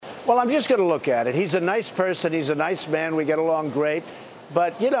Well, I'm just going to look at it. He's a nice person. He's a nice man. We get along great.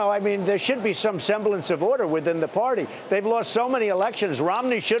 But, you know, I mean, there should be some semblance of order within the party. They've lost so many elections.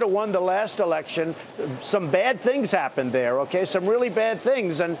 Romney should have won the last election. Some bad things happened there, okay? Some really bad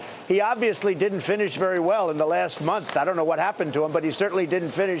things. And he obviously didn't finish very well in the last month. I don't know what happened to him, but he certainly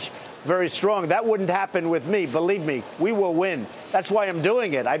didn't finish very strong. That wouldn't happen with me. Believe me, we will win. That's why I'm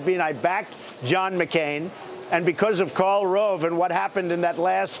doing it. I backed John McCain. And because of Karl Rove and what happened in that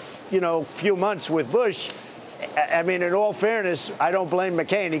last, few months with Bush, I mean, in all fairness, I don't blame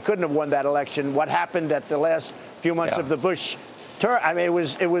McCain. He couldn't have won that election. What happened at the last few months of the Bush term, I mean, it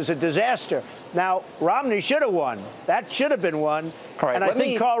was a disaster. Now, Romney should have won. That should have been won. Right, and I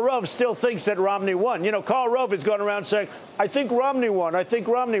think Karl Rove still thinks that Romney won. You know, Karl Rove is going around saying, I think Romney won. I think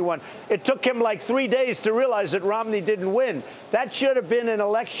Romney won. It took him like 3 days to realize that Romney didn't win. That should have been an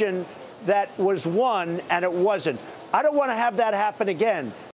election that was won, and it wasn't. I don't want to have that happen again.